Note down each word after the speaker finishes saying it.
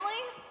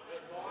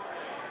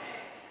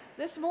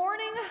This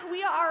morning,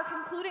 we are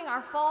concluding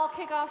our fall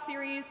kickoff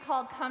series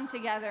called Come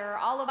Together,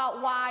 all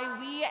about why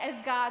we as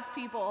God's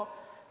people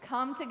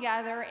come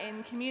together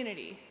in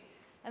community.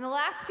 In the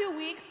last 2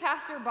 weeks,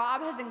 Pastor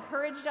Bob has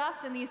encouraged us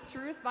in these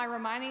truths by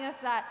reminding us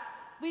that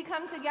we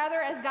come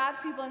together as God's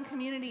people in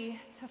community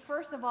to,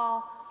 first of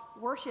all,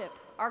 worship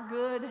our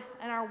good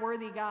and our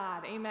worthy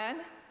God. Amen?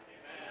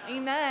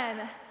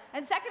 Amen.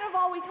 And second of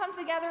all, we come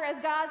together as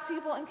God's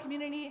people in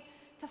community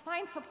to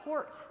find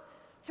support,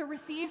 to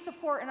receive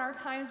support in our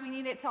times we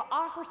need it, to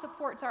offer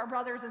support to our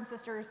brothers and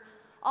sisters,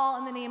 all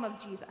in the name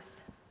of Jesus.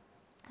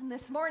 And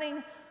this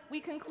morning, we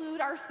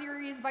conclude our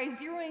series by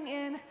zeroing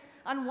in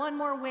on one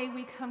more way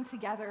we come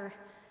together,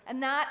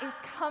 and that is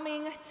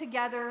coming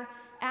together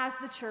as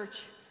the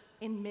church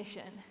in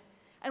mission.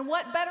 And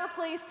what better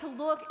place to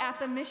look at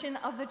the mission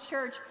of the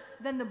church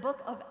than the book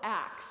of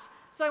Acts?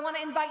 So I want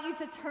to invite you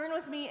to turn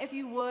with me, if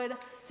you would,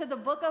 to the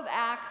book of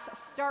Acts,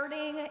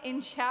 starting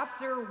in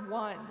chapter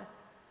 1.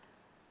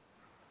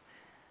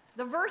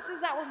 The verses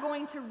that we're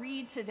going to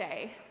read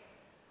today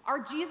are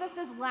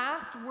Jesus'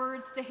 last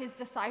words to his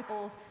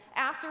disciples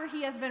after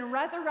he has been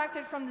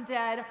resurrected from the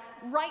dead,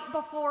 right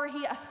before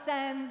he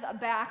ascends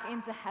back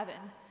into heaven.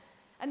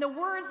 And the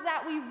words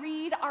that we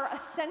read are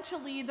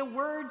essentially the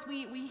words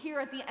we hear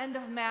at the end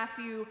of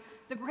Matthew,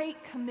 the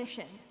Great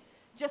Commission,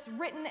 just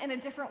written in a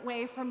different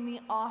way from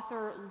the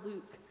author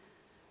Luke.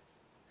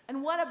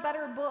 And what a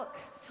better book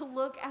to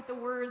look at the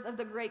words of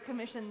the Great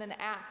Commission than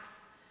Acts.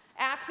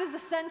 Acts is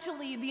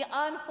essentially the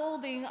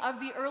unfolding of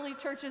the early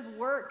church's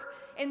work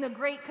in the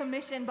Great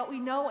Commission, but we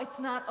know it's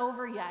not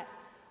over yet.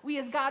 We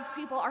as God's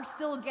people are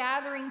still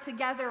gathering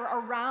together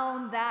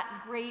around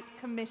that Great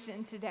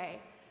Commission today.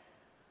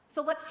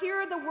 So let's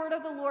hear the word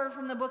of the Lord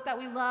from the book that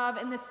we love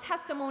and this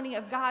testimony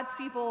of God's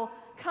people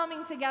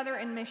coming together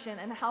in mission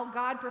and how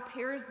God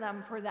prepares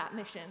them for that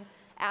mission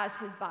as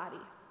his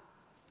body.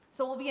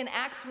 So we'll be in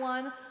Acts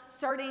 1,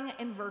 starting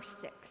in verse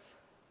 6.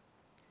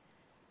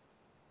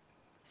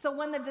 So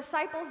when the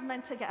disciples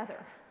met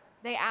together,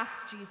 they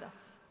asked Jesus,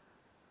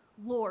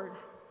 "Lord,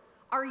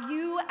 are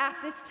you at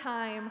this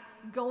time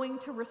going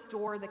to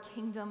restore the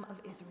kingdom of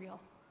Israel?"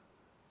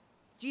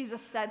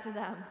 Jesus said to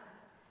them,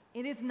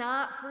 "It is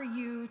not for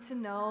you to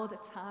know the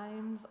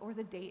times or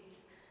the dates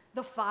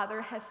the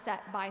Father has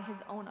set by his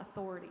own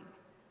authority.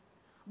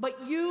 But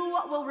you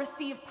will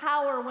receive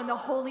power when the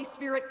Holy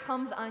Spirit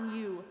comes on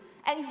you,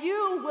 and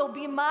you will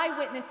be my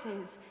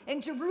witnesses in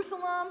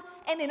Jerusalem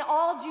and in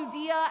all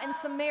Judea and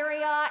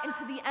Samaria and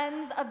to the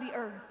ends of the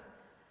earth."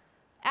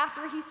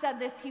 After he said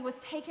this, he was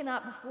taken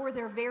up before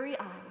their very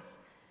eyes,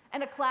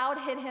 and a cloud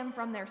hid him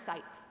from their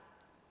sight.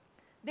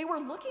 They were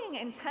looking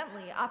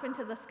intently up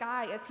into the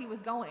sky as he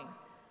was going,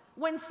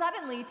 when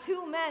suddenly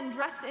 2 men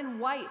dressed in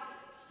white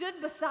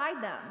stood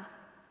beside them.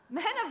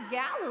 "Men of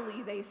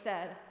Galilee," they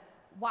said,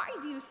 "why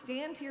do you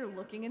stand here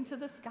looking into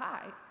the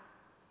sky?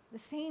 The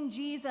same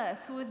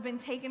Jesus who has been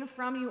taken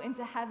from you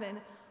into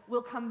heaven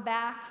will come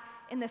back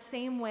in the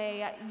same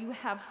way you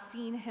have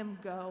seen him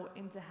go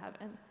into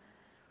heaven."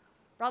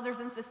 Brothers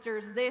and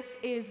sisters, this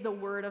is the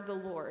word of the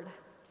Lord.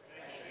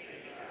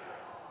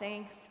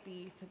 Thanks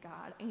be to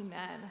God.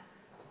 Amen.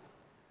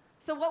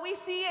 So what we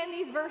see in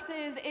these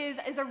verses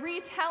is a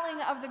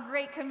retelling of the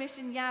Great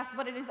Commission, yes,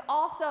 but it is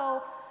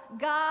also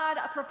God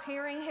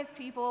preparing his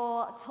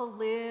people to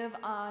live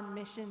on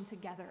mission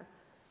together.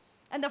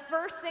 And the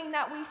first thing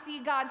that we see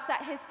God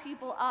set his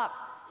people up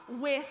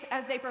with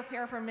as they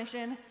prepare for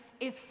mission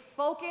is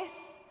focus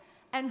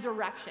and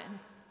direction.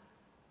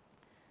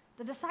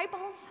 The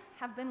disciples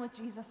have been with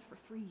Jesus for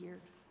 3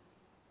 years.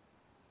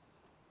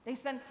 They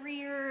spent 3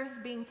 years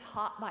being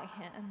taught by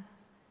him,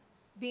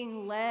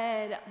 being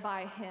led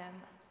by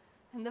him.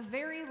 And the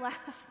very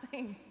last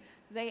thing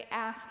they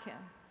ask him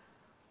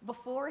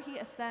before he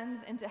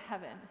ascends into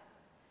heaven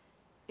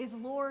is,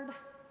 "Lord,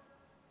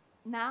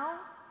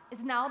 is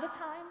now the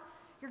time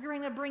you're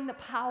going to bring the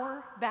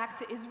power back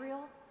to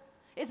Israel?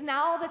 Is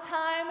now the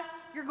time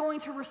you're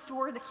going to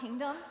restore the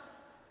kingdom?"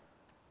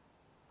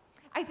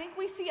 I think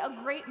we see a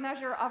great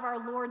measure of our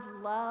Lord's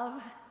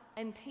love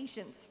and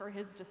patience for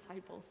his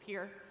disciples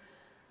here,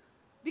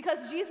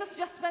 because Jesus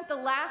just spent the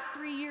last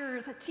 3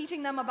 years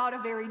teaching them about a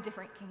very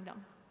different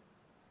kingdom,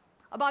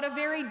 about a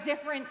very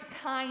different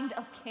kind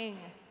of king.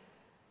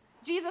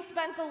 Jesus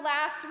spent the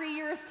last 3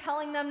 years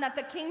telling them that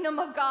the kingdom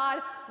of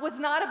God was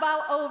not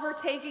about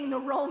overtaking the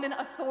Roman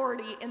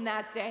authority in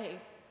that day.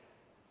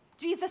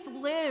 Jesus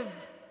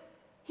lived,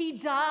 he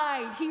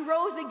died, he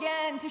rose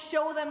again to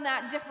show them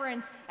that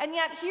difference. And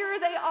yet here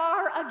they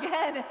are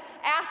again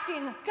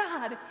asking,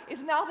 "God,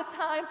 is now the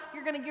time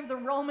you're going to give the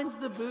Romans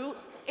the boot?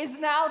 Is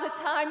now the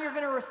time you're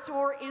going to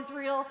restore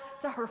Israel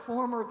to her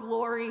former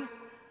glory?"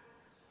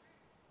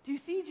 Do you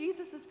see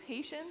Jesus'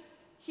 patience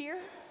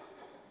here?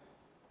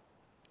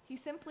 He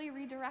simply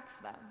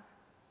redirects them.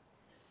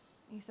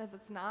 He says,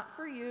 "It's not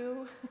for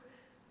you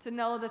to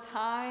know the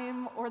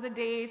time or the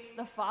dates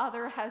the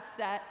Father has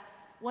set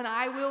when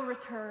I will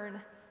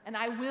return and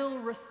I will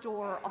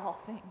restore all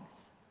things."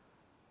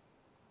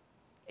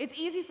 It's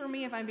easy for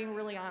me, if I'm being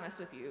really honest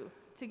with you,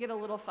 to get a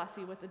little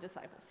fussy with the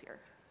disciples here.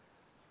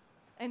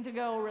 And to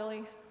go,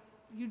 really?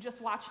 You just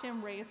watched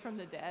him raised from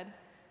the dead.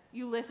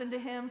 You listened to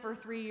him for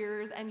 3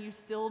 years, and you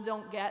still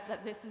don't get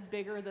that this is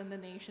bigger than the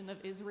nation of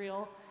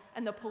Israel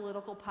and the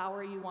political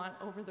power you want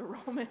over the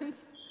Romans.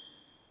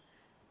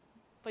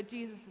 But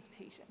Jesus is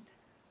patient.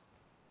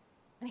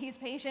 And he's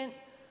patient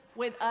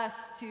with us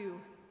too.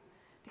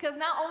 Because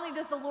not only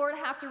does the Lord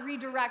have to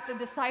redirect the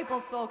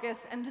disciples' focus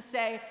and to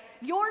say,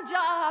 your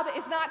job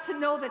is not to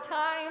know the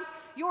times,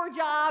 your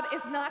job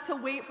is not to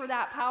wait for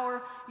that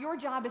power, your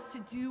job is to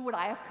do what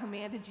I have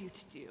commanded you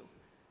to do.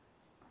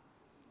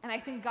 And I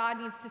think God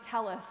needs to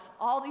tell us,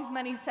 all these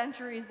many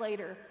centuries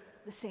later,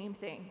 the same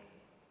thing.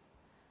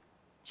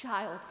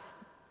 Child,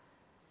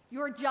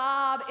 your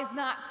job is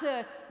not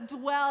to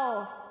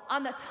dwell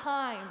on the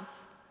times.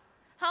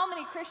 How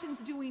many Christians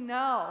do we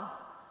know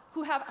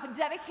who have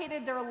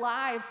dedicated their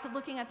lives to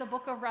looking at the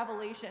book of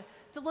Revelation,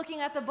 to looking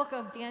at the book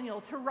of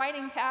Daniel, to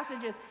writing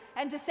passages,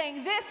 and to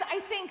saying, this, I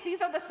think,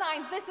 these are the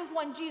signs, this is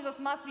when Jesus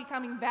must be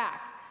coming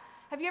back.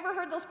 Have you ever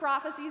heard those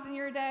prophecies in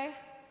your day?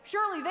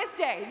 Surely this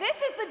day, this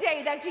is the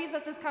day that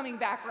Jesus is coming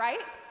back, right?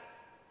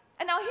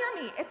 And now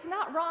hear me, it's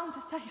not wrong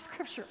to study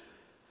Scripture.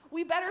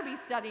 We better be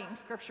studying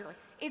Scripture.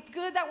 It's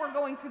good that we're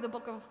going through the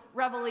book of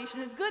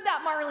Revelation. It's good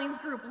that Marlene's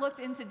group looked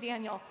into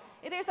Daniel.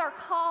 It is our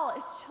call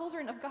as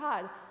children of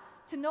God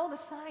to know the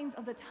signs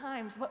of the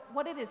times.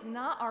 What it is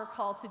not our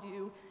call to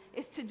do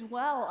is to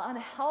dwell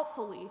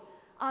unhelpfully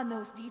on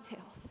those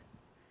details.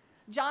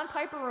 John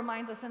Piper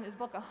reminds us in his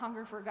book, A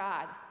Hunger for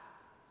God,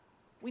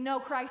 we know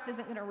Christ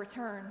isn't going to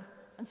return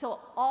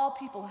until all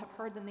people have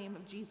heard the name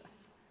of Jesus.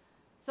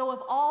 So if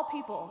all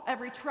people,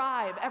 every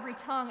tribe, every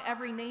tongue,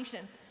 every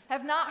nation,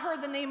 have not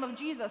heard the name of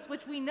Jesus,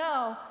 which we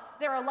know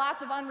there are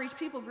lots of unreached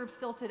people groups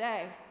still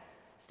today,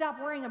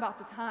 stop worrying about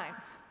the time.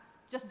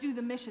 Just do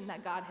the mission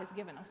that God has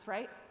given us,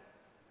 right?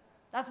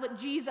 That's what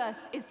Jesus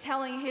is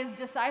telling his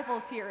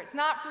disciples here. It's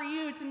not for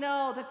you to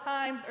know the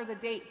times or the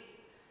dates.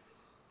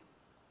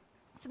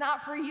 It's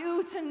not for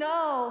you to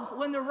know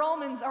when the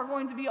Romans are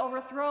going to be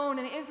overthrown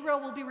and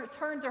Israel will be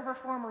returned to her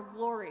former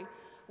glory.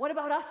 What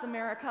about us,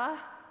 America?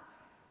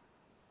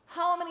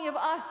 How many of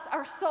us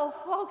are so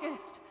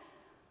focused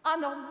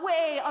on the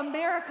way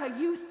America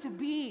used to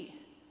be,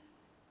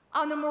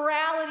 on the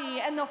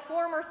morality and the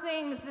former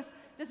things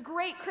this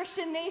great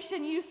Christian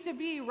nation used to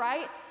be,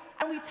 right?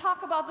 And we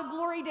talk about the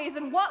glory days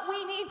and what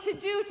we need to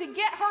do to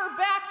get her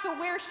back to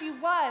where she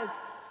was.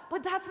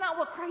 But that's not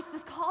what Christ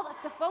has called us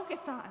to focus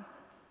on.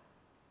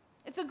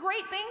 It's a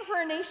great thing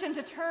for a nation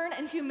to turn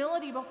in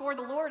humility before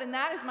the Lord, and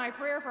that is my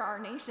prayer for our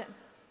nation.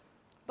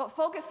 But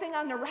focusing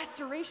on the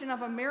restoration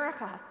of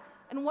America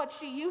and what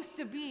she used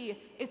to be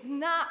is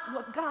not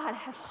what God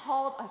has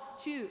called us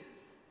to.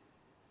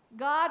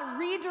 God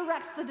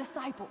redirects the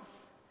disciples,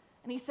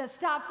 and he says,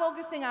 stop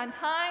focusing on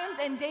times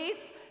and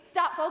dates,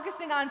 stop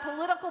focusing on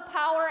political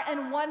power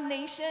and one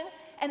nation,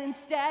 and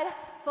instead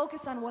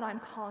focus on what I'm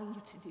calling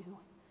you to do,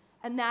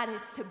 and that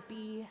is to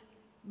be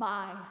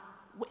my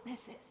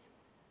witnesses.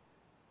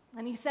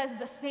 And he says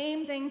the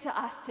same thing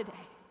to us today.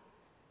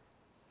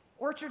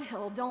 Orchard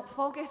Hill, don't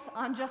focus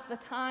on just the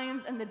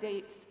times and the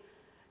dates.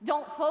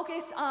 Don't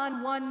focus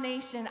on one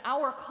nation.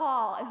 Our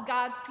call as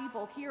God's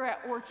people here at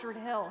Orchard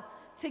Hill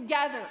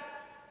together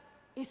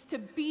is to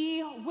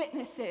be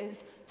witnesses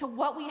to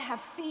what we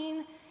have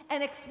seen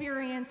and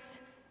experienced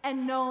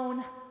and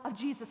known of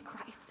Jesus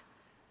Christ.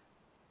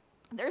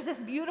 There's this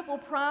beautiful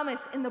promise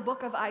in the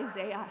book of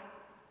Isaiah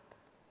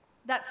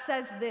that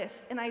says this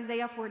in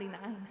Isaiah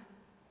 49.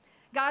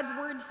 God's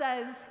word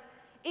says,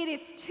 "It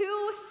is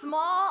too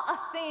small a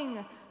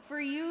thing for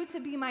you to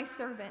be my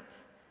servant,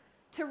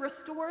 to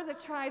restore the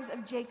tribes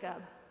of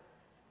Jacob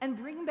and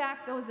bring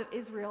back those of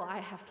Israel I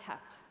have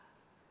kept.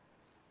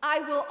 I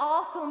will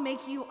also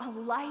make you a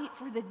light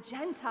for the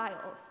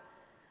Gentiles,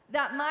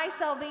 that my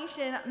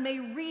salvation may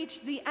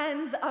reach the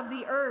ends of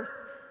the earth."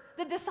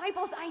 The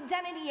disciples'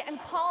 identity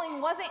and calling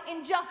wasn't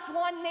in just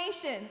one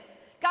nation.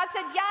 God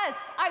said, yes,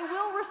 I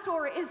will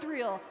restore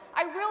Israel.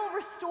 I will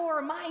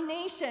restore my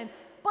nation.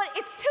 But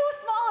it's too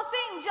small a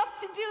thing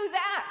just to do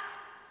that.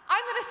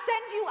 I'm going to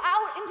send you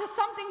out into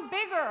something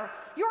bigger.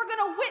 You're going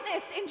to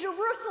witness in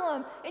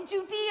Jerusalem, in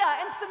Judea,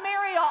 and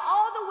Samaria,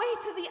 all the way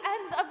to the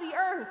ends of the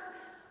earth.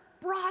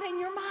 Broaden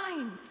your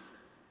minds.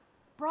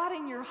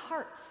 Broaden your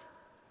hearts.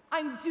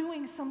 I'm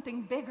doing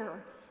something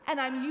bigger, and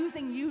I'm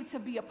using you to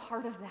be a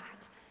part of that.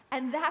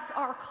 And that's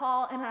our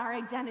call and our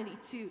identity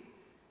too.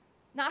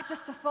 Not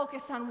just to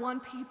focus on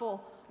one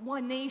people,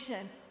 one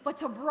nation, but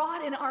to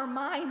broaden our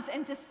minds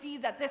and to see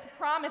that this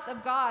promise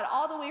of God,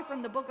 all the way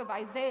from the book of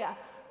Isaiah,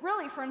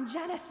 really from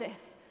Genesis,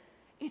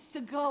 is to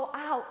go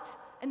out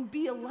and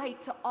be a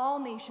light to all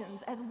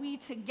nations as we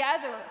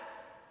together,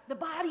 the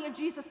body of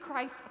Jesus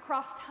Christ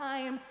across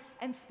time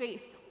and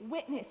space,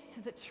 witness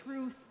to the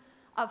truth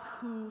of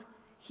who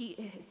he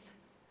is.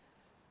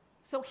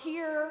 So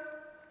here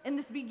in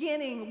this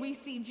beginning, we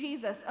see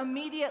Jesus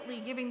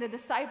immediately giving the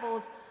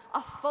disciples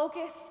a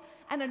focus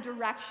and a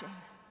direction.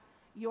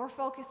 Your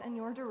focus and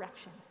your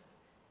direction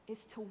is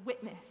to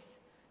witness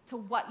to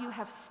what you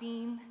have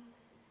seen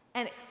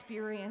and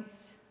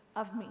experienced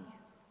of me.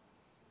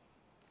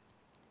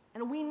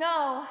 And we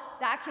know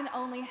that can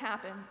only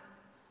happen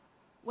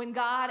when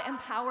God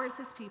empowers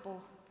his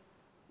people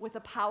with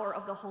the power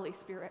of the Holy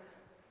Spirit,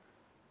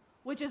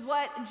 which is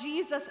what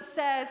Jesus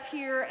says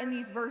here in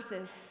these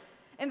verses.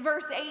 In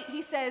verse 8,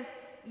 he says,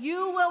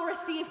 "You will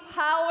receive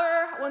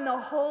power when the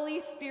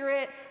Holy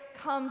Spirit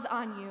comes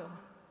on you."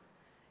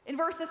 In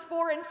verses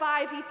 4 and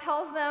 5, he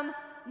tells them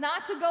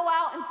not to go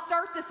out and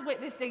start this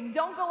witnessing.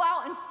 Don't go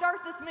out and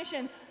start this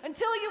mission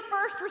until you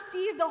first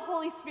receive the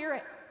Holy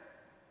Spirit.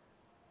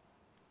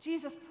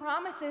 Jesus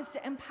promises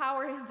to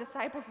empower his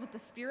disciples with the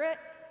Spirit,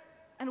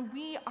 and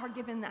we are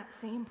given that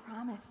same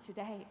promise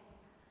today.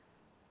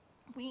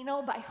 We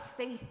know by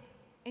faith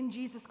in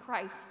Jesus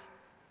Christ,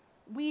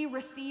 we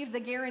receive the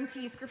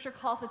guarantee. Scripture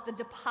calls it the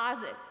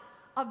deposit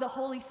of the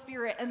Holy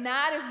Spirit, and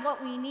that is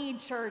what we need,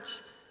 church,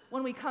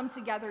 when we come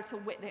together to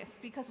witness,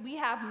 because we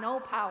have no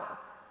power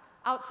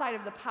outside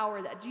of the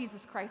power that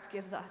Jesus Christ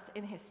gives us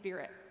in his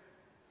Spirit.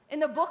 In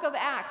the book of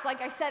Acts,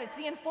 like I said, it's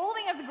the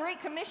unfolding of the Great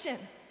Commission.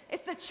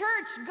 It's the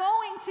church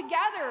going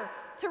together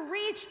to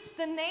reach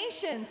the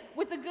nations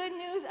with the good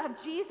news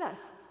of Jesus.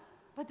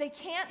 But they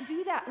can't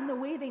do that in the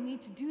way they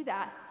need to do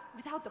that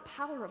without the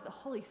power of the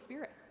Holy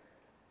Spirit.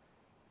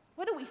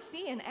 What do we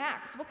see in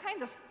Acts? What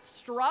kinds of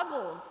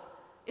struggles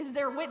is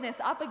their witness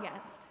up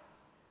against?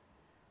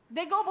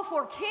 They go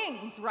before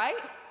kings,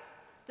 right?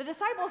 The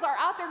disciples are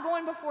out there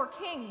going before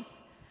kings.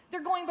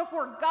 They're going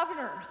before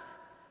governors.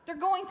 They're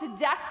going to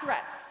death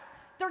threats.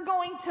 They're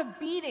going to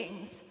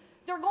beatings.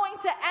 They're going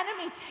to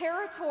enemy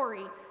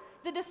territory.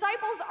 The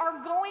disciples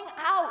are going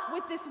out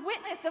with this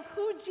witness of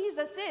who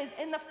Jesus is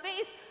in the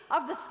face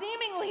of the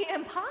seemingly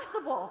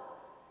impossible.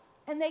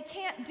 And they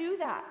can't do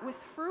that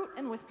with fruit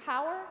and with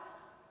power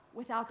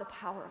without the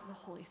power of the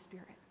Holy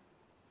Spirit.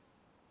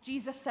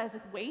 Jesus says,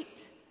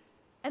 "Wait,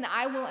 and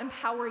I will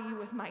empower you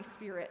with my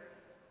Spirit.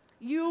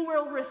 You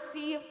will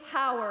receive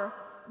power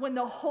when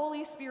the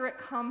Holy Spirit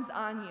comes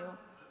on you."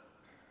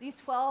 These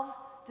 12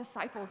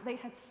 disciples, they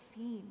had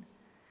seen,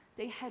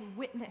 they had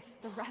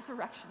witnessed the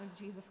resurrection of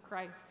Jesus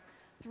Christ.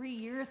 3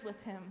 years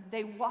with him,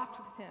 they walked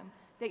with him,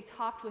 they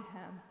talked with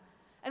him.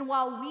 And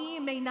while we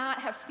may not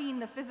have seen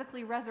the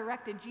physically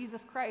resurrected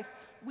Jesus Christ,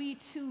 we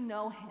too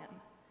know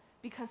him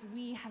because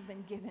we have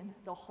been given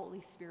the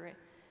Holy Spirit.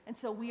 And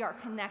so we are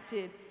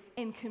connected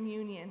in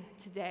communion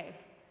today.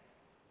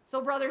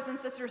 So brothers and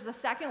sisters, the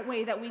second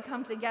way that we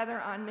come together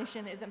on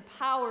mission is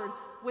empowered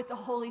with the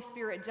Holy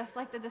Spirit, just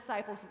like the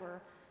disciples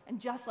were, and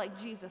just like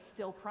Jesus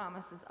still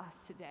promises us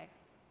today.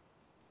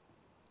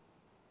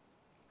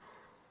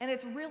 And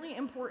it's really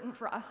important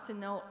for us to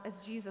note, as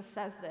Jesus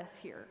says this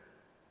here,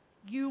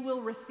 you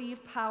will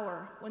receive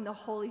power when the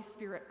Holy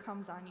Spirit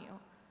comes on you.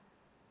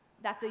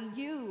 That the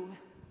 "you"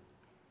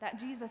 that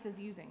Jesus is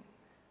using,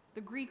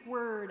 the Greek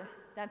word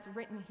that's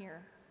written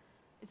here,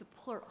 is a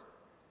plural.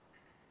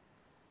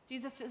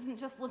 Jesus isn't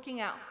just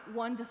looking at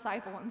one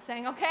disciple and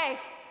saying, "Okay,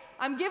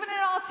 I'm giving it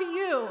all to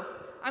you.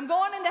 I'm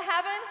going into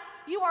heaven.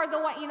 You are the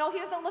one." He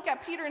doesn't look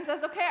at Peter and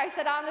says, "Okay, I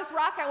said on this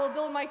rock I will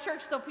build my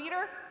church, so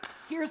Peter,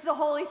 here's the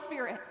Holy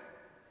Spirit."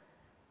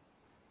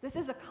 This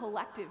is a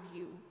collective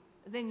 "you,"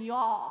 as in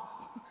y'all.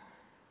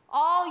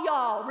 All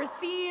y'all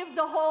receive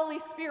the Holy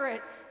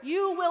Spirit.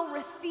 You will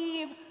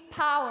receive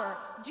power.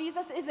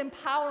 Jesus is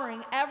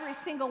empowering every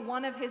single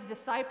one of his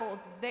disciples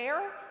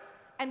there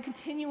and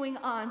continuing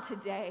on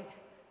today.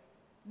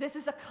 This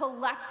is a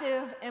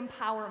collective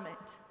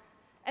empowerment.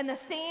 And the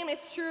same is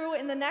true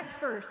in the next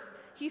verse.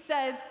 He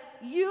says,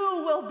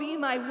 "You will be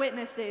my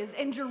witnesses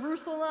in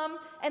Jerusalem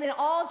and in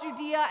all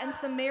Judea and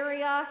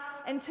Samaria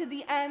and to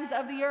the ends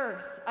of the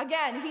earth."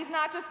 Again, he's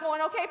not just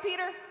going, "Okay,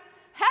 Peter,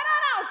 head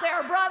on out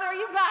there, brother.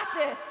 You got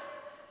this.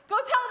 Go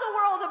tell the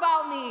world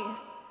about me.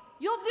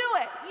 You'll do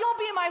it. You'll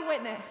be my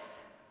witness."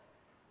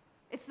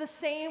 It's the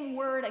same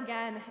word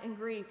again in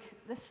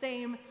Greek, the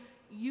same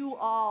 "you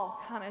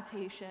all"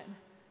 connotation.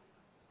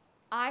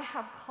 I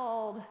have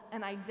called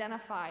and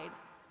identified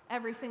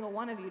every single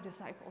one of you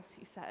disciples,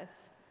 he says,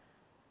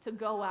 to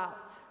go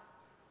out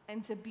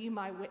and to be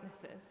my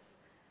witnesses,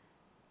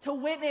 to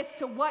witness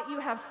to what you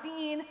have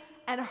seen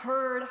and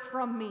heard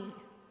from me.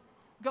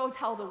 Go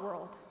tell the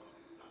world.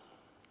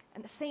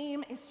 And the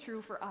same is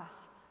true for us,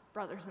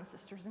 brothers and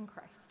sisters in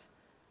Christ.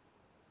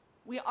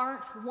 We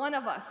aren't one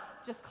of us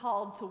just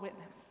called to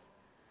witness.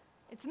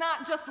 It's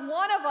not just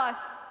one of us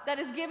that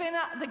is given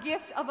the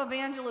gift of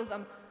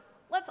evangelism.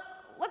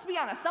 Let's be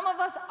honest, some of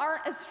us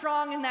aren't as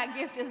strong in that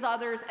gift as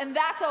others, and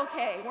that's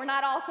okay. We're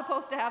not all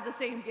supposed to have the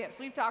same gifts.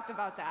 We've talked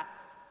about that.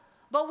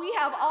 But we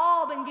have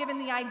all been given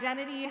the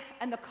identity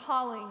and the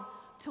calling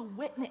to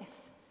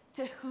witness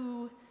to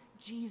who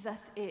Jesus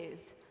is.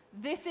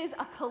 This is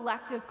a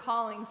collective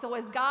calling. So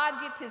as God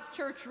gets his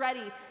church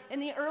ready in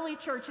the early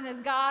church, and as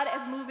God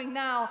is moving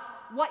now,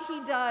 what he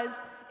does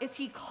is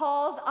he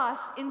calls us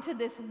into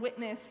this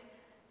witness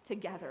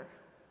together.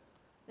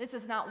 This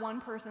is not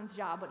one person's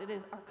job, but it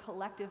is our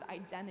collective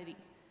identity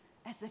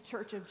as the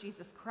Church of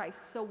Jesus Christ.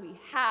 So we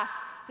have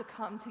to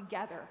come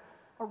together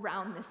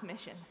around this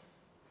mission.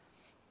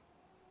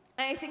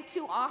 And I think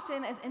too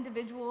often as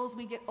individuals,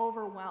 we get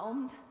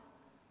overwhelmed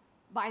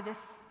by this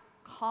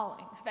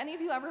calling. Have any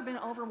of you ever been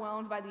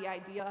overwhelmed by the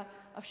idea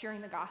of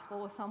sharing the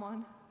gospel with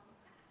someone?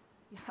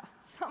 Yeah,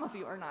 some of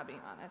you are not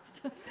being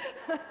honest.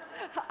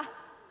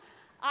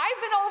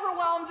 I've been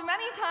overwhelmed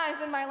many times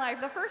in my life.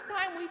 The first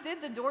time we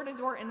did the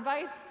door-to-door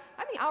invites,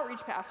 I'm the outreach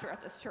pastor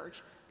at this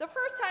church. The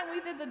first time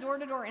we did the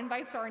door-to-door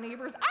invites to our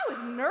neighbors, I was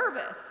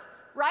nervous,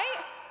 right?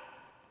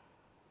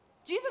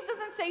 Jesus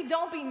doesn't say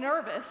don't be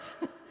nervous,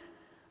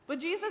 but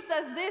Jesus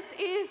says this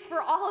is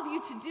for all of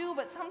you to do,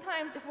 but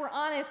sometimes if we're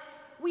honest,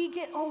 we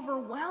get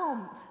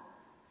overwhelmed.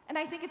 And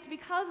I think it's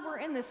because we're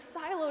in this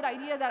siloed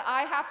idea that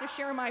I have to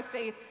share my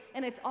faith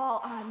and it's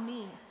all on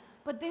me.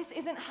 But this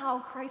isn't how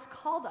Christ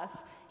called us.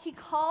 He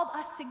called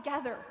us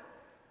together,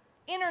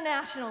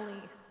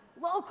 internationally,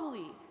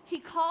 locally. He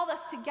called us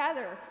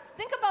together.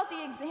 Think about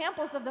the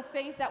examples of the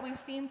faith that we've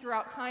seen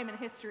throughout time and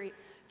history.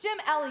 Jim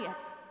Elliot,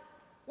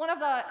 one of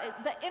the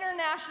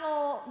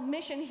international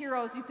mission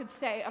heroes, you could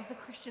say, of the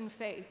Christian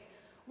faith,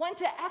 went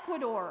to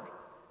Ecuador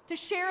to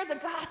share the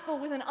gospel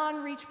with an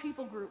unreached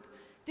people group.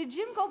 Did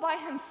Jim go by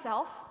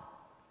himself?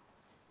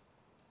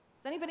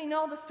 Does anybody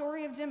know the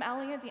story of Jim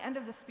Elliot at the end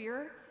of the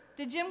spear?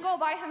 Did Jim go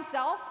by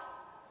himself?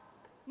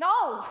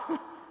 No.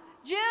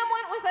 Jim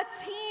went with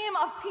a team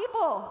of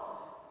people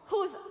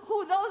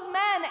who those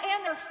men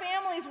and their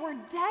families were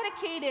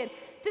dedicated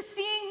to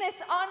seeing this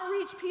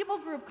unreached people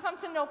group come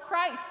to know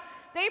Christ.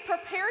 They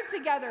prepared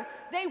together,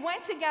 they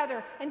went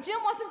together, and Jim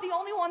wasn't the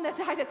only one that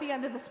died at the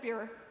end of the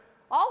spear.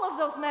 All of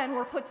those men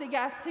were put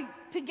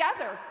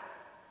together.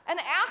 And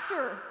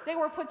after they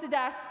were put to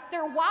death,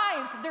 their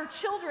wives, their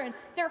children,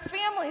 their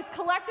families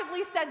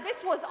collectively said,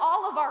 this was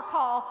all of our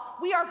call,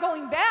 we are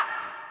going back.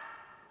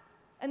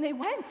 And they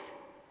went,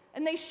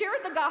 and they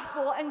shared the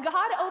gospel, and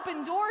God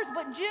opened doors,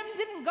 but Jim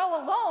didn't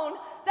go alone.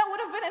 That would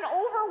have been an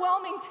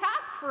overwhelming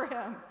task for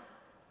him.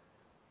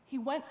 He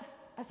went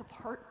as a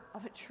part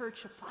of a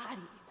church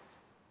body.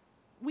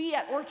 We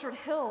at Orchard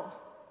Hill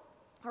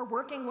are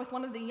working with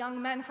one of the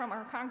young men from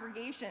our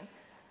congregation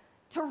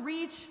to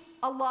reach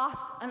a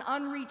lost and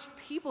unreached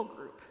people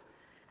group.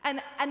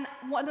 And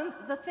one of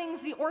the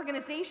things the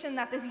organization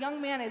that this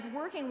young man is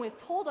working with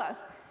told us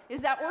is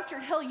that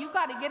Orchard Hill, you've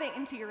got to get it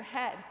into your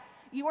head.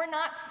 You are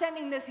not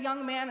sending this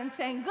young man and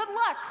saying, good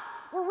luck,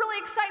 we're really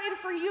excited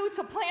for you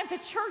to plant a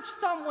church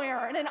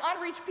somewhere in an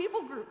unreached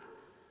people group.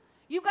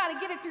 You've got to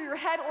get it through your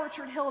head,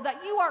 Orchard Hill,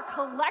 that you are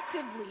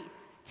collectively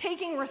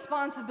taking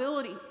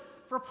responsibility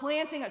for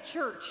planting a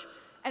church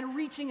and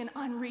reaching an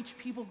unreached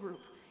people group.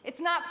 It's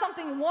not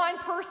something one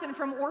person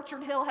from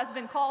Orchard Hill has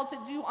been called to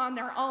do on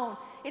their own.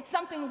 It's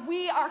something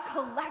we are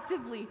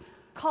collectively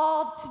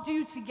called to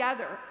do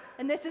together.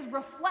 And this is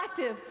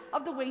reflective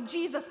of the way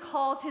Jesus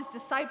calls his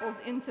disciples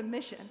into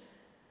mission.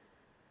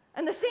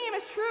 And the same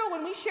is true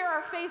when we share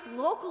our faith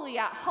locally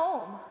at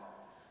home.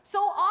 So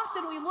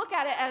often we look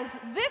at it as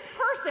this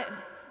person,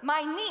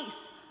 my niece,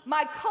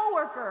 my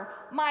coworker,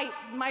 my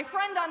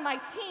friend on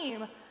my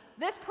team,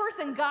 this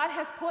person God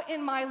has put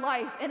in my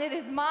life, and it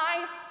is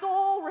my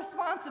sole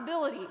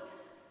responsibility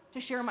to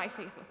share my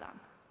faith with them.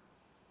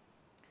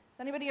 Has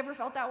anybody ever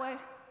felt that way?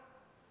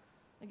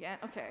 Again,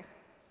 okay.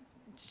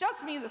 It's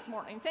just me this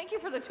morning. Thank you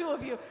for the two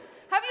of you.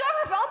 Have you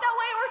ever felt that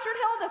way, Orchard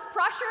Hill? This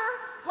pressure,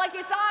 like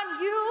it's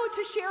on you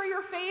to share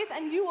your faith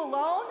and you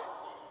alone?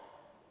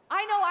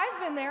 I know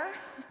I've been there.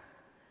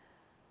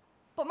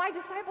 But my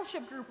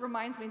discipleship group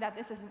reminds me that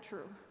this isn't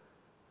true.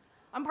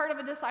 I'm part of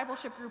a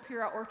discipleship group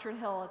here at Orchard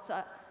Hill.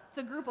 It's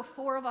a group of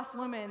 4 of us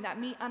women that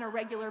meet on a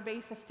regular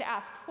basis to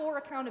ask 4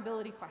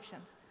 accountability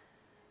questions.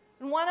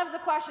 And one of the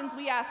questions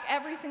we ask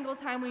every single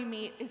time we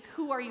meet is,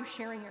 who are you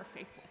sharing your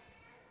faith with?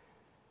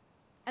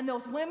 And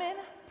those women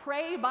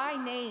pray by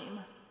name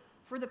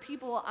for the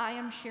people I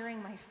am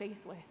sharing my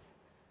faith with.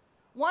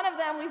 One of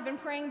them we've been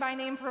praying by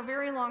name for a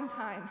very long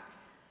time.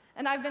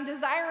 And I've been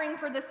desiring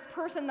for this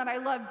person that I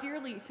love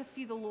dearly to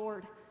see the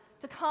Lord,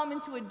 to come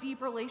into a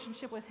deep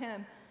relationship with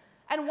him.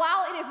 And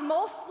while it is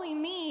mostly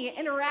me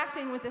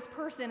interacting with this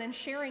person and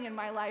sharing in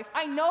my life,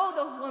 I know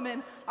those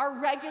women are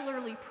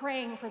regularly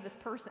praying for this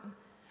person.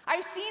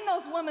 I've seen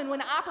those women,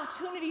 when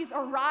opportunities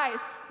arise,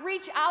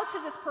 reach out to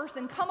this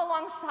person, come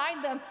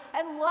alongside them,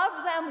 and love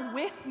them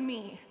with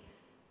me.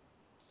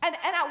 And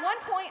at one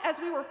point, as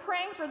we were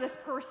praying for this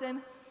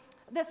person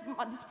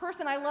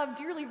I love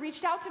dearly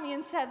reached out to me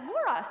and said,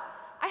 Laura,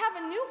 I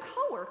have a new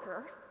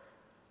coworker,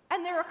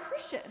 and they're a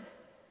Christian.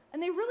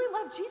 And they really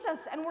love Jesus,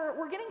 and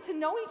we're getting to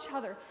know each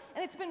other,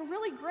 and it's been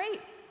really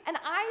great. And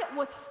I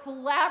was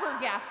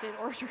flabbergasted,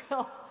 Orchard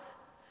Hill.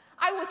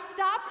 I was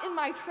stopped in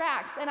my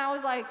tracks, and I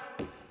was like,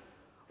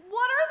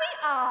 what are the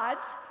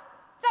odds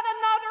that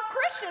another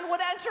Christian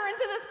would enter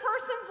into this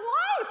person's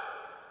life?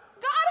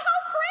 God, how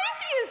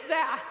crazy is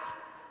that?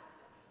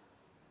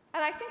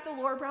 And I think the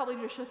Lord probably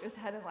just shook his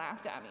head and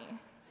laughed at me.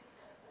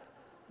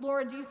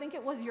 Lord, do you think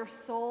it was your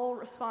sole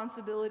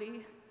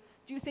responsibility?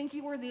 Do you think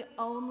you were the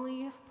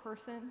only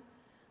person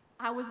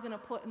I was going to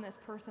put in this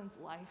person's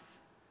life?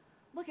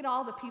 Look at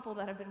all the people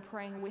that have been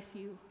praying with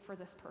you for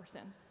this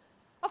person.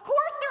 Of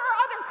course there are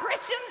other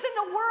Christians in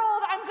the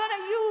world I'm going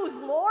to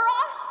use,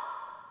 Laura.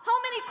 How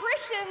many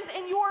Christians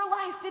in your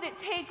life did it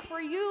take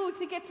for you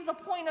to get to the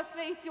point of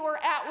faith you're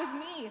at with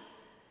me?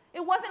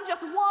 It wasn't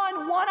just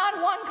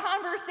one-on-one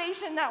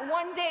conversation that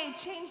one day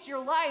changed your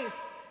life.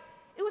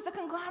 It was a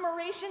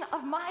conglomeration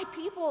of my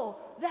people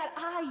that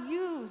I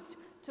used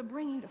to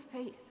bring you to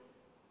faith.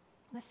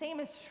 The same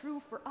is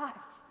true for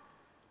us.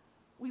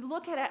 We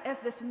look at it as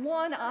this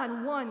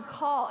one-on-one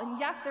call, and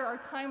yes, there are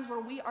times where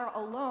we are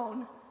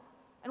alone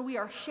and we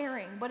are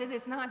sharing, but it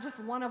is not just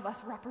one of us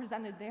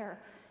represented there.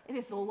 It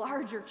is the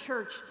larger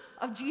church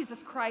of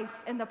Jesus Christ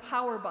and the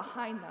power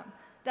behind them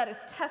that is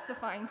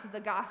testifying to the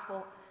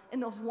gospel in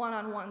those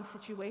one-on-one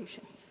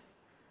situations.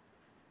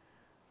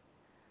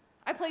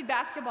 I played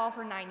basketball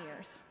for 9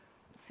 years.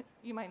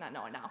 You might not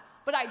know it now,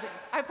 but I did.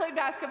 I played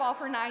basketball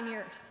for 9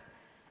 years.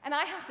 And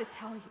I have to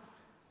tell you,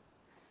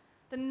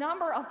 the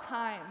number of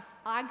times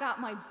I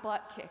got my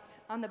butt kicked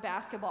on the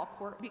basketball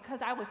court because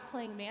I was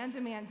playing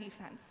man-to-man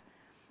defense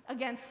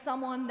against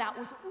someone that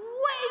was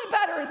way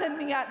better than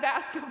me at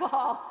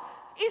basketball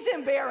is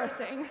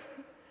embarrassing.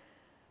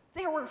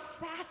 They were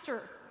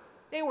faster,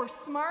 they were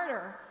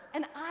smarter,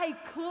 and I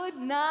could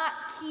not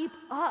keep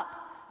up.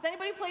 Has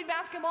anybody played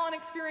basketball and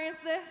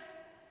experienced this?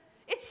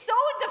 It's so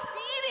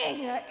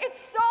defeating.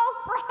 It's so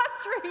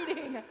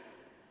frustrating.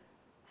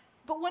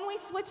 But when we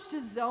switched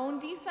to zone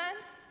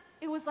defense,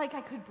 it was like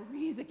I could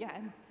breathe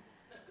again.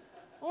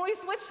 When we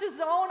switched to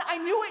zone, I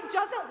knew it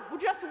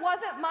just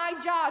wasn't my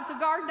job to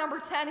guard number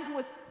 10, who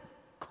was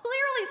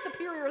clearly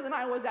superior than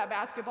I was at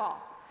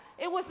basketball.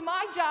 It was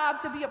my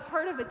job to be a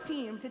part of a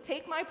team, to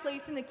take my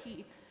place in the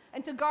key,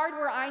 and to guard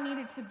where I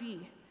needed to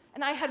be.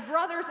 And I had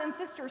brothers and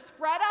sisters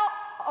spread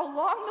out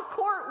along the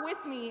court with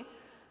me,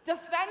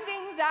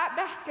 defending that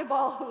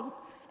basketball hoop,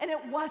 and it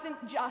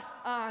wasn't just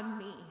on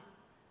me.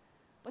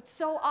 But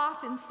so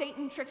often,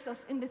 Satan tricks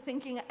us into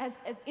thinking as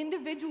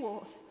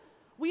individuals,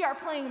 we are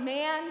playing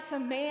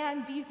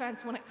man-to-man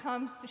defense when it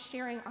comes to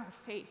sharing our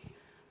faith.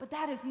 But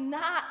that is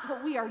not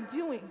what we are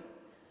doing.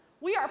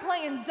 We are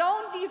playing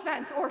zone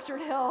defense,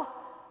 Orchard Hill.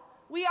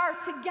 We are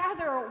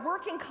together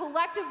working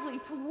collectively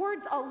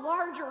towards a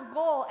larger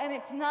goal, and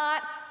it's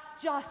not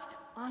just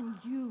on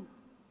you.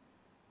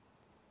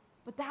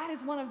 But that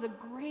is one of the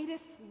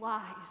greatest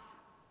lies,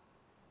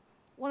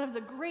 one of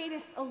the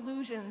greatest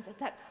illusions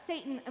that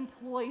Satan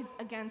employs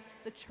against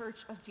the church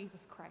of Jesus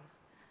Christ.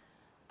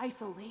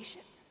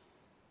 Isolation.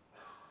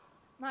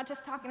 I'm not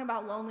just talking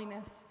about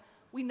loneliness.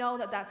 We know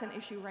that that's an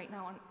issue right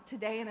now,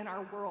 today and in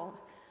our world.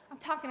 I'm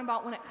talking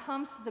about when it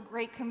comes to the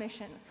Great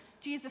Commission.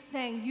 Jesus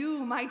saying, you,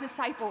 my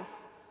disciples,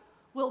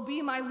 will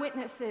be my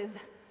witnesses.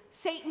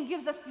 Satan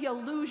gives us the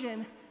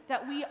illusion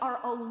that we are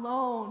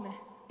alone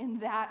in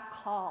that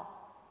call.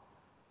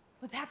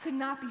 But that could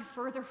not be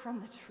further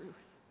from the truth.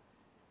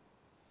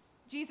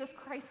 Jesus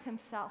Christ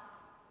himself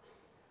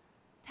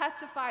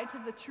testified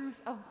to the truth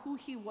of who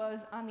he was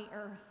on the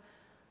earth.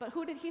 But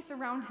who did he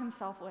surround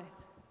himself with?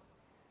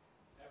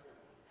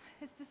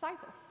 His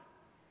disciples.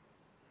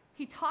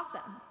 He taught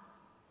them.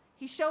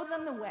 He showed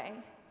them the way.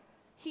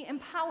 He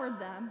empowered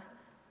them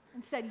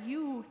and said,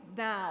 you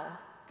now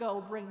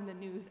go bring the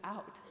news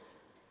out.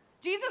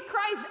 Jesus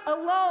Christ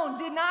alone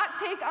did not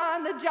take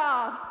on the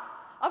job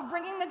of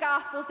bringing the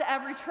gospel to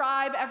every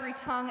tribe, every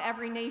tongue,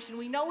 every nation.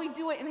 We know we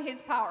do it in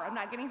his power. I'm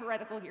not getting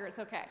heretical here, it's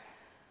okay.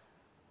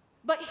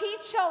 But he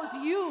chose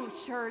you,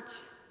 church,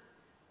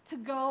 to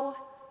go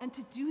and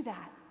to do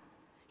that.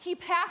 He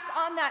passed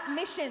on that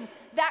mission,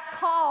 that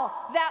call,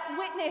 that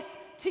witness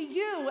to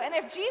you. And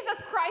if Jesus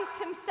Christ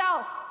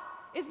himself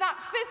is not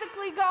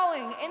physically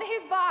going in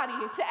his body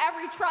to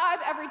every tribe,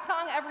 every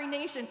tongue, every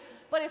nation,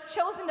 but has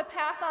chosen to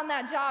pass on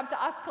that job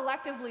to us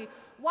collectively,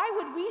 why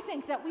would we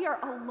think that we are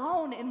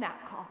alone in that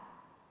call?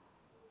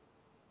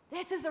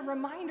 This is a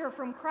reminder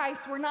from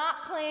Christ. We're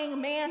not playing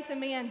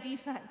man-to-man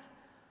defense.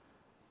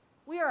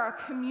 We are a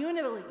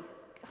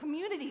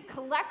community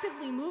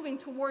collectively moving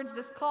towards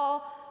this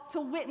call to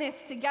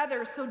witness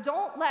together. So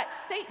don't let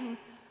Satan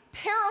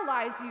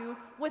paralyze you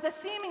with a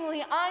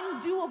seemingly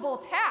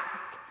undoable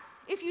task.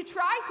 If you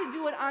try to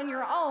do it on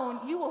your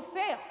own, you will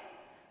fail.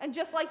 And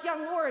just like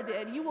young Laura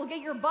did, you will get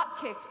your butt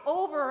kicked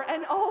over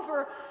and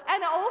over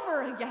and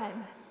over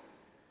again.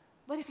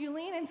 But if you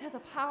lean into the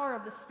power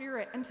of the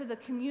Spirit and to the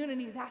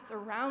community that's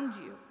around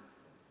you,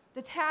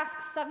 the task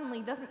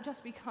suddenly doesn't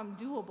just become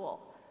doable,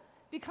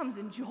 it becomes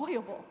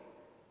enjoyable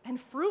and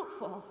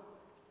fruitful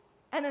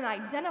and an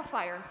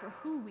identifier for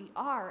who we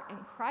are in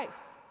Christ.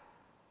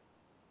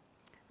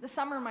 This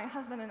summer, my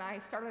husband and I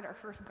started our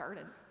first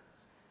garden.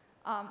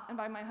 And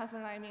by my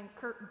husband and I mean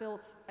Kurt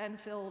built and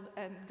filled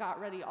and got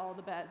ready all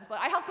the beds, but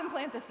I helped him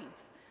plant the seeds.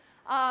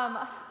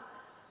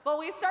 But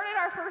we started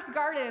our first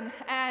garden,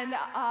 and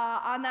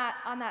on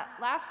that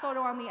last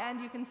photo on the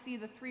end, you can see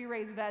the 3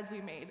 raised beds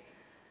we made.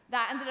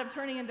 That ended up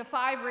turning into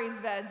 5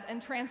 raised beds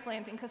and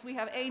transplanting because we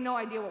have A, no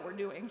idea what we're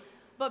doing,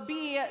 but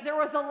B, there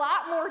was a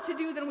lot more to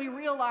do than we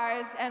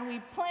realized, and we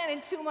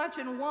planted too much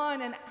in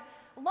one, and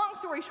long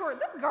story short,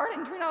 this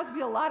garden turned out to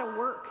be a lot of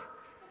work.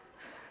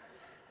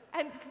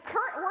 And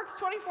Kurt works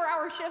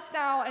 24-hour shifts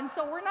now, and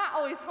so we're not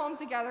always home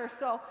together.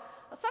 So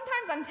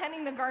sometimes I'm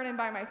tending the garden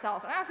by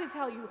myself, and I have to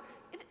tell you,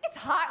 it's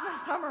hot in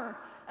the summer.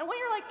 And when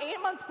you're like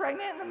 8 months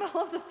pregnant in the middle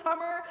of the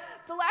summer,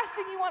 the last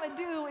thing you want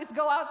to do is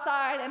go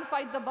outside and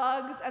fight the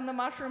bugs and the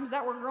mushrooms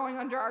that were growing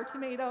under our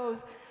tomatoes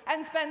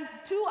and spend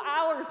 2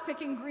 hours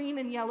picking green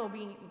and yellow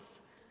beans.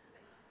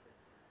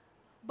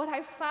 But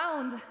I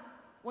found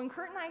when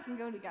Kurt and I can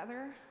go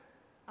together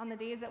on the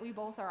days that we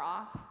both are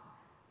off,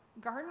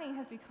 gardening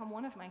has become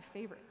one of my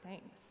favorite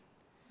things.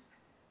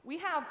 We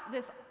have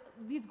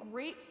these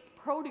great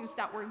produce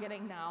that we're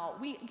getting now.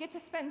 We get to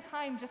spend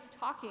time just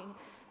talking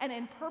and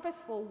in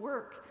purposeful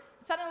work.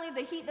 Suddenly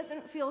the heat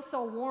doesn't feel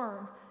so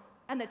warm,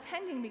 and the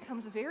tending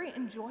becomes very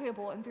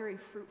enjoyable and very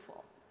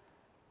fruitful.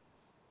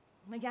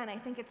 And again, I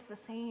think it's the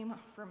same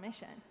for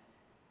mission.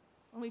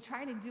 When we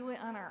try to do it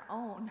on our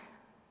own,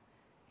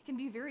 it can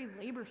be very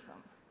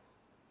laborsome.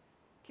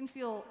 It can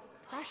feel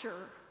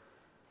pressure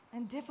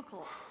and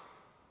difficult.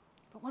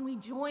 But when we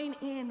join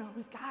in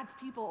with God's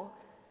people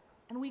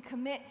and we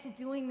commit to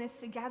doing this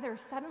together,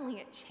 suddenly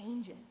it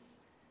changes.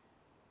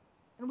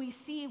 And we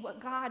see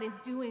what God is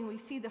doing, we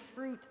see the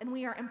fruit, and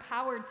we are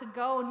empowered to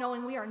go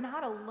knowing we are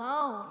not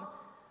alone,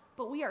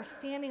 but we are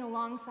standing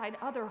alongside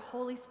other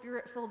Holy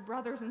Spirit-filled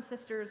brothers and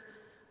sisters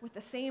with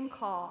the same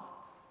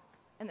call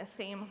and the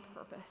same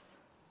purpose.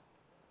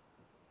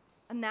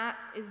 And that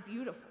is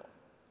beautiful,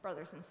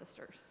 brothers and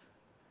sisters.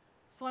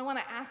 So I want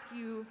to ask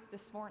you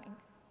this morning,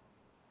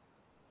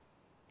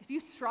 if you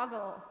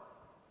struggle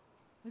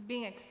with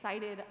being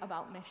excited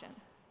about mission,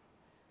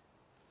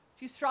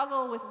 if you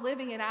struggle with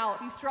living it out,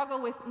 if you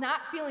struggle with not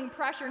feeling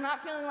pressure,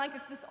 not feeling like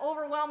it's this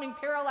overwhelming,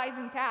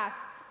 paralyzing task,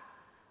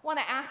 I want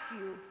to ask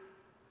you,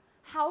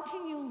 how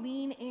can you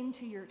lean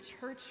into your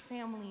church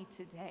family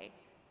today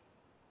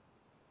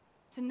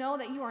to know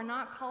that you are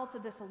not called to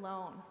this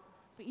alone,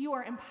 but you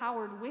are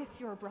empowered with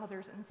your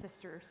brothers and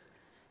sisters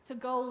to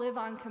go live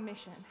on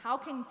commission? How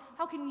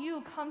can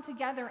you come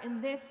together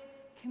in this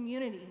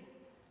community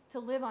to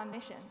live on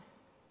mission?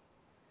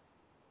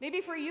 Maybe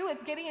for you,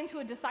 it's getting into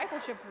a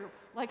discipleship group,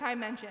 like I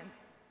mentioned,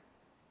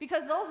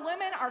 because those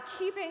women are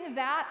keeping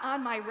that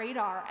on my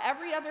radar.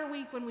 Every other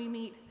week when we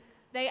meet,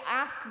 they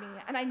ask me,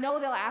 and I know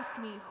they'll ask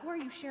me, who are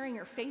you sharing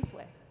your faith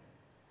with?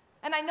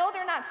 And I know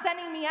they're not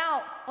sending me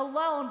out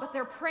alone, but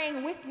they're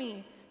praying with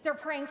me. They're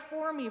praying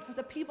for me, for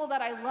the people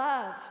that I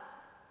love.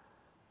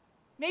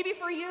 Maybe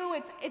for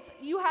you, it's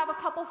you have a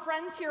couple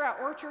friends here at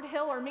Orchard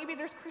Hill, or maybe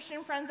there's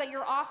Christian friends at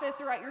your office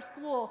or at your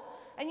school,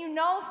 and you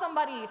know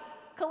somebody.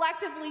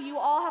 Collectively, you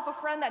all have a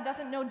friend that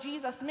doesn't know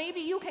Jesus. Maybe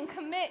you can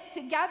commit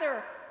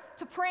together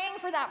to praying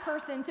for that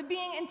person, to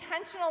being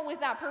intentional with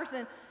that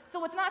person.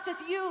 So it's not just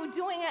you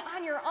doing it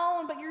on your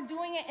own, but you're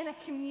doing it in a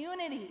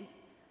community.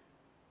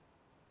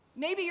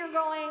 Maybe you're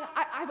going,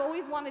 I've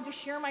always wanted to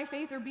share my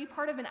faith or be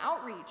part of an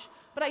outreach,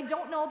 but I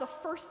don't know the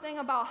first thing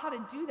about how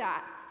to do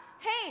that.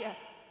 Hey,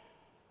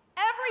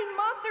 every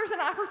month there's an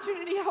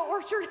opportunity at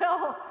Orchard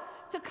Hill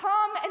to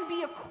come and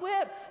be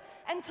equipped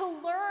and to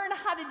learn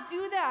how to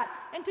do that,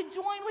 and to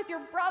join with your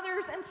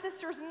brothers and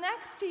sisters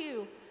next to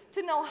you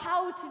to know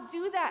how to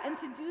do that, and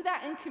to do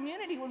that in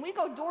community. When we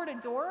go door to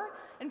door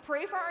and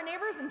pray for our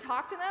neighbors and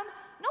talk to them,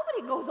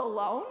 nobody goes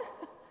alone.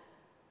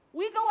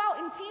 We go out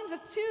in teams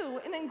of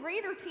 2 and in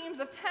greater teams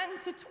of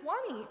 10 to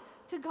 20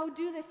 to go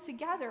do this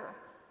together.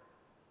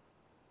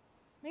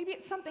 Maybe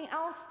it's something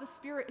else the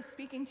Spirit is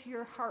speaking to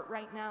your heart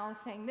right now,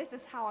 saying, this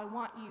is how I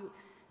want you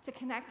to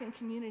connect in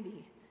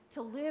community,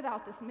 to live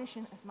out this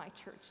mission as my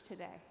church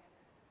today.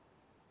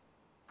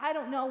 I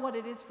don't know what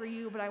it is for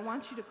you, but I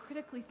want you to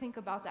critically think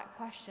about that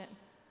question.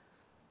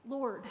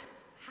 Lord,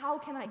 how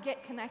can I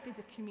get connected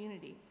to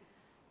community,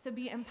 to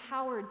be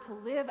empowered to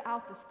live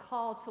out this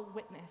call to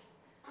witness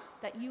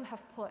that you have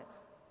put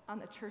on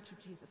the Church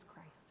of Jesus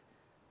Christ?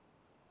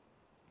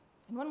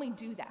 And when we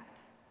do that,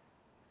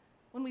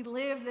 when we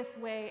live this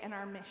way in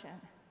our mission,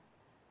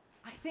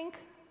 I think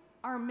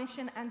our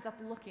mission ends up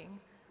looking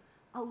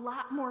a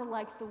lot more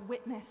like the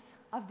witness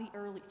of the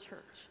early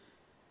church.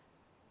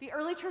 The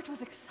early church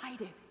was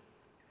excited.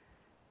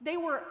 They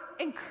were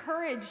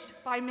encouraged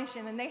by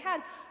mission, and they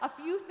had a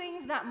few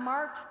things that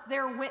marked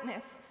their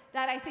witness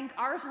that I think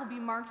ours will be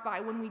marked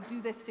by when we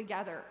do this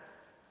together.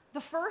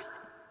 The first,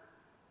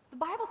 the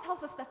Bible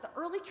tells us that the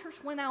early church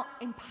went out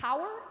in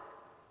power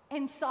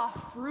and saw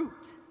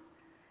fruit.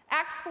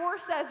 Acts 4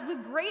 says,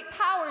 with great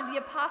power the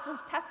apostles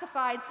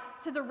testified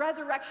to the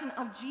resurrection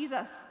of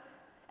Jesus.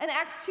 And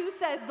Acts 2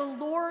 says, the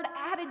Lord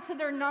added to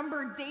their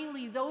number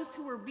daily those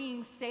who were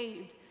being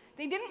saved.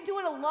 They didn't do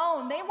it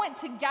alone. They went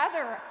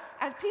together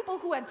as people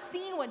who had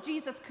seen what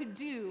Jesus could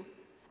do.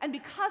 And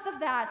because of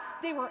that,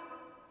 they were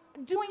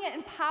doing it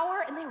in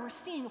power, and they were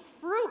seeing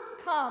fruit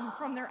come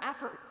from their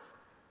efforts.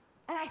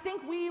 And I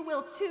think we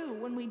will too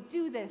when we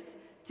do this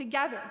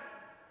together.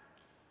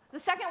 The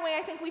second way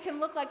I think we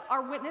can look like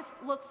our witness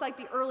looks like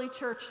the early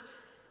church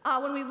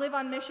when we live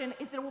on mission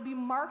is that it will be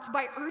marked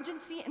by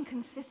urgency and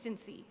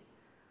consistency.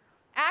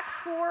 Acts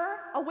 4,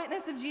 a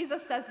witness of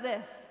Jesus, says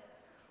this: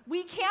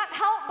 we can't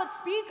help but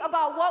speak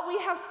about what we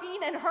have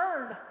seen and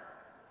heard.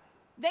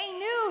 They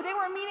knew they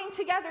were meeting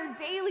together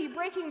daily,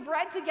 breaking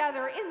bread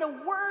together, in the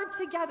Word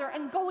together,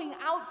 and going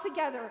out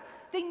together.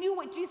 They knew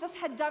what Jesus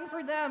had done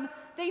for them.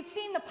 They'd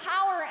seen the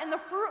power and the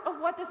fruit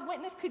of what this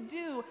witness could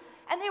do,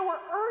 and they were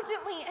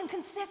urgently and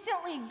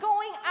consistently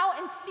going out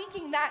and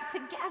seeking that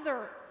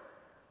together.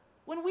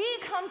 When we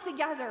come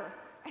together,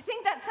 I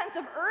think that sense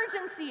of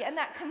urgency and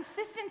that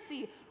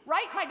consistency,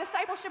 right? My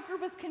discipleship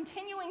group is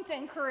continuing to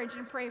encourage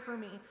and pray for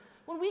me.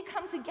 When we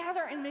come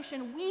together in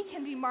mission, we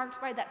can be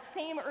marked by that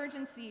same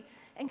urgency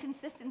and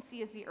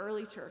consistency as the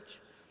early church.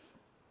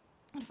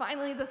 And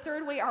finally, the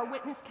third way our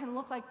witness can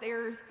look like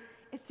theirs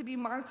is to be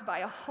marked by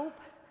a hope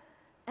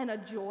and a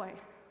joy.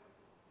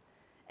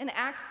 In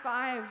Acts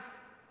 5,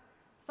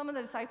 some of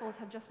the disciples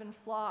have just been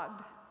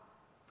flogged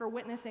for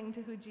witnessing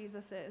to who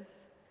Jesus is.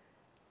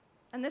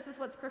 And this is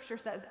what Scripture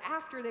says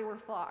after they were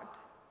flogged.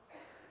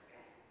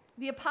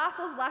 The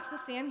apostles left the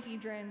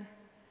Sanhedrin,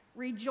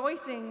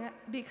 rejoicing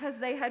because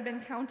they had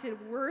been counted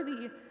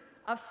worthy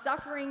of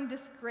suffering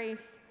disgrace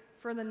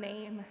for the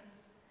name.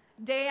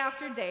 Day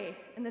after day,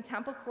 in the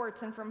temple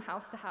courts and from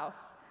house to house,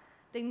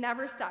 they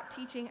never stopped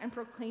teaching and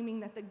proclaiming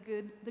that the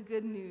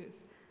good news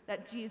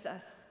that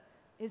Jesus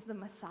is the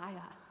Messiah.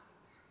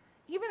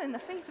 Even in the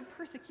face of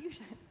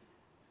persecution,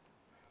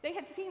 they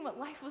had seen what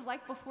life was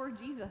like before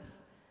Jesus.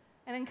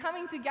 And in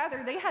coming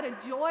together, they had a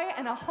joy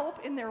and a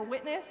hope in their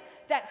witness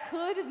that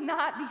could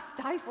not be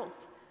stifled.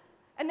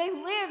 And they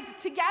lived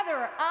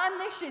together on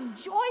mission,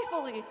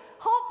 joyfully,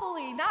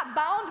 hopefully, not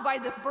bound by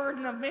this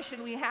burden of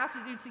mission we have to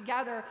do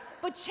together,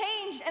 but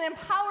changed and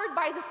empowered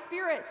by the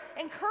Spirit,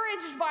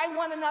 encouraged by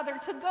one another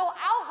to go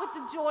out with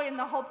the joy and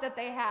the hope that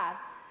they had,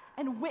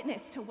 and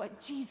witness to what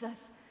Jesus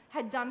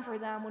had done for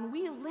them. When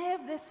we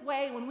live this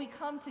way, when we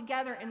come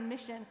together in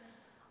mission,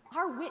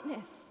 our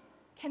witness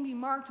can be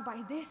marked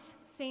by this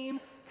same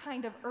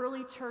kind of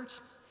early church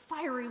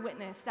fiery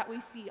witness that we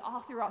see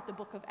all throughout the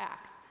book of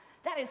Acts.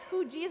 That is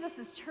who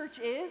Jesus' church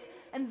is,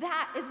 and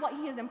that is what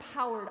he has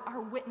empowered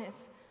our witness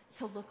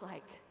to look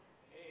like.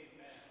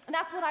 Amen. And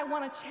that's what I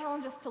want to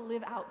challenge us to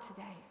live out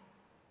today.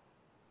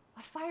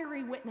 A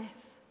fiery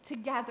witness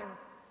together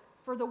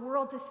for the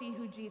world to see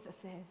who Jesus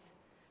is.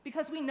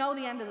 Because we know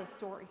the end of the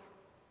story.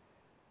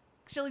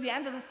 Actually, the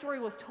end of the story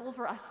was told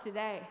for us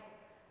today.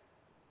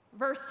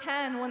 Verse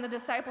 10, when the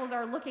disciples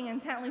are looking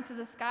intently to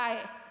the sky,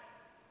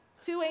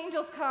 two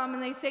angels come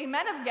and they say,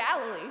 "Men of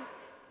Galilee,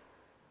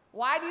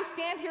 why do you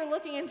stand here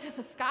looking into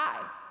the sky?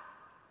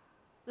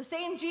 The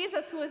same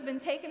Jesus who has been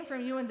taken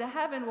from you into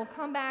heaven will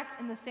come back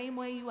in the same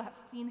way you have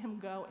seen him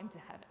go into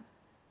heaven."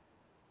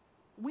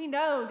 We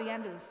know the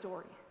end of the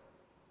story.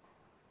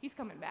 He's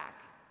coming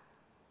back.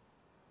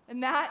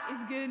 And that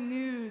is good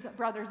news,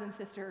 brothers and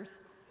sisters.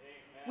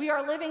 Amen. We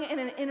are living in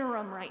an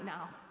interim right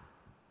now.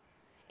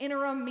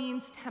 Interim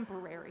means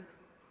temporary.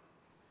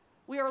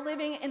 We are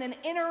living in an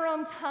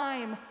interim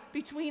time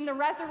between the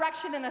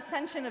resurrection and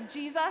ascension of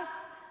Jesus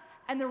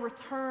and the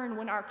return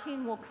when our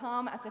King will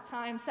come at the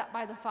time set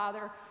by the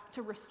Father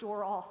to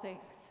restore all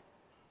things.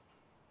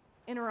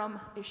 Interim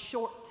is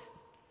short,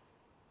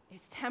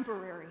 is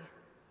temporary.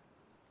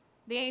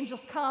 The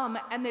angels come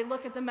and they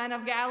look at the men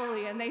of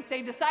Galilee and they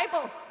say,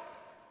 "Disciples,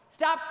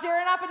 stop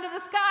staring up into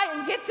the sky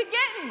and get to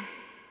getting.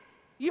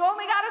 You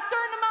only got a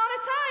certain amount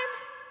of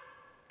time.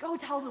 Go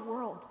tell the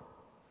world.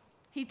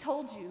 He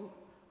told you,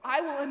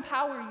 I will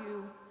empower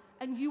you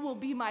and you will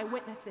be my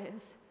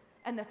witnesses.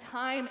 And the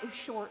time is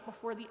short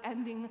before the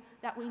ending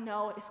that we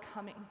know is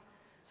coming."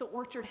 So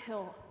Orchard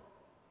Hill,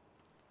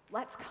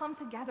 let's come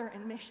together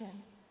in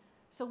mission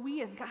so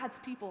we as God's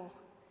people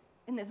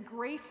in this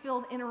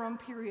grace-filled interim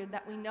period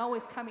that we know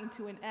is coming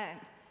to an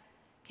end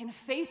can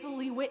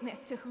faithfully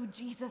witness to who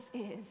Jesus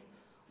is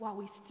while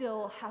we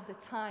still have the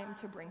time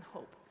to bring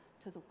hope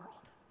to the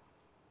world.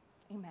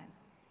 Amen.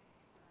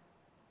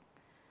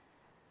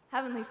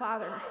 Heavenly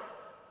Father,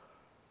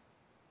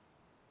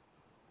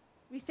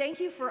 we thank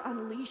you for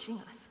unleashing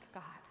us,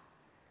 God.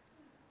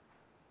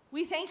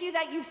 We thank you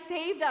that you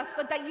saved us,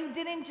 but that you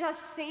didn't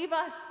just save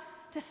us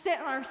to sit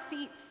in our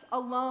seats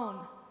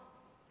alone.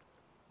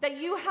 That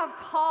you have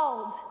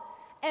called,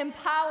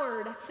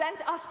 empowered,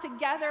 sent us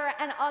together,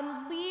 and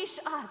unleashed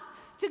us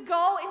to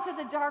go into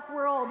the dark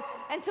world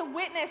and to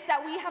witness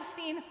that we have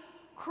seen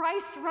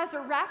Christ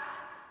resurrect,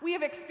 we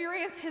have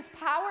experienced his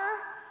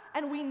power,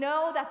 and we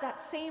know that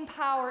that same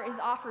power is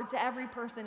offered to every person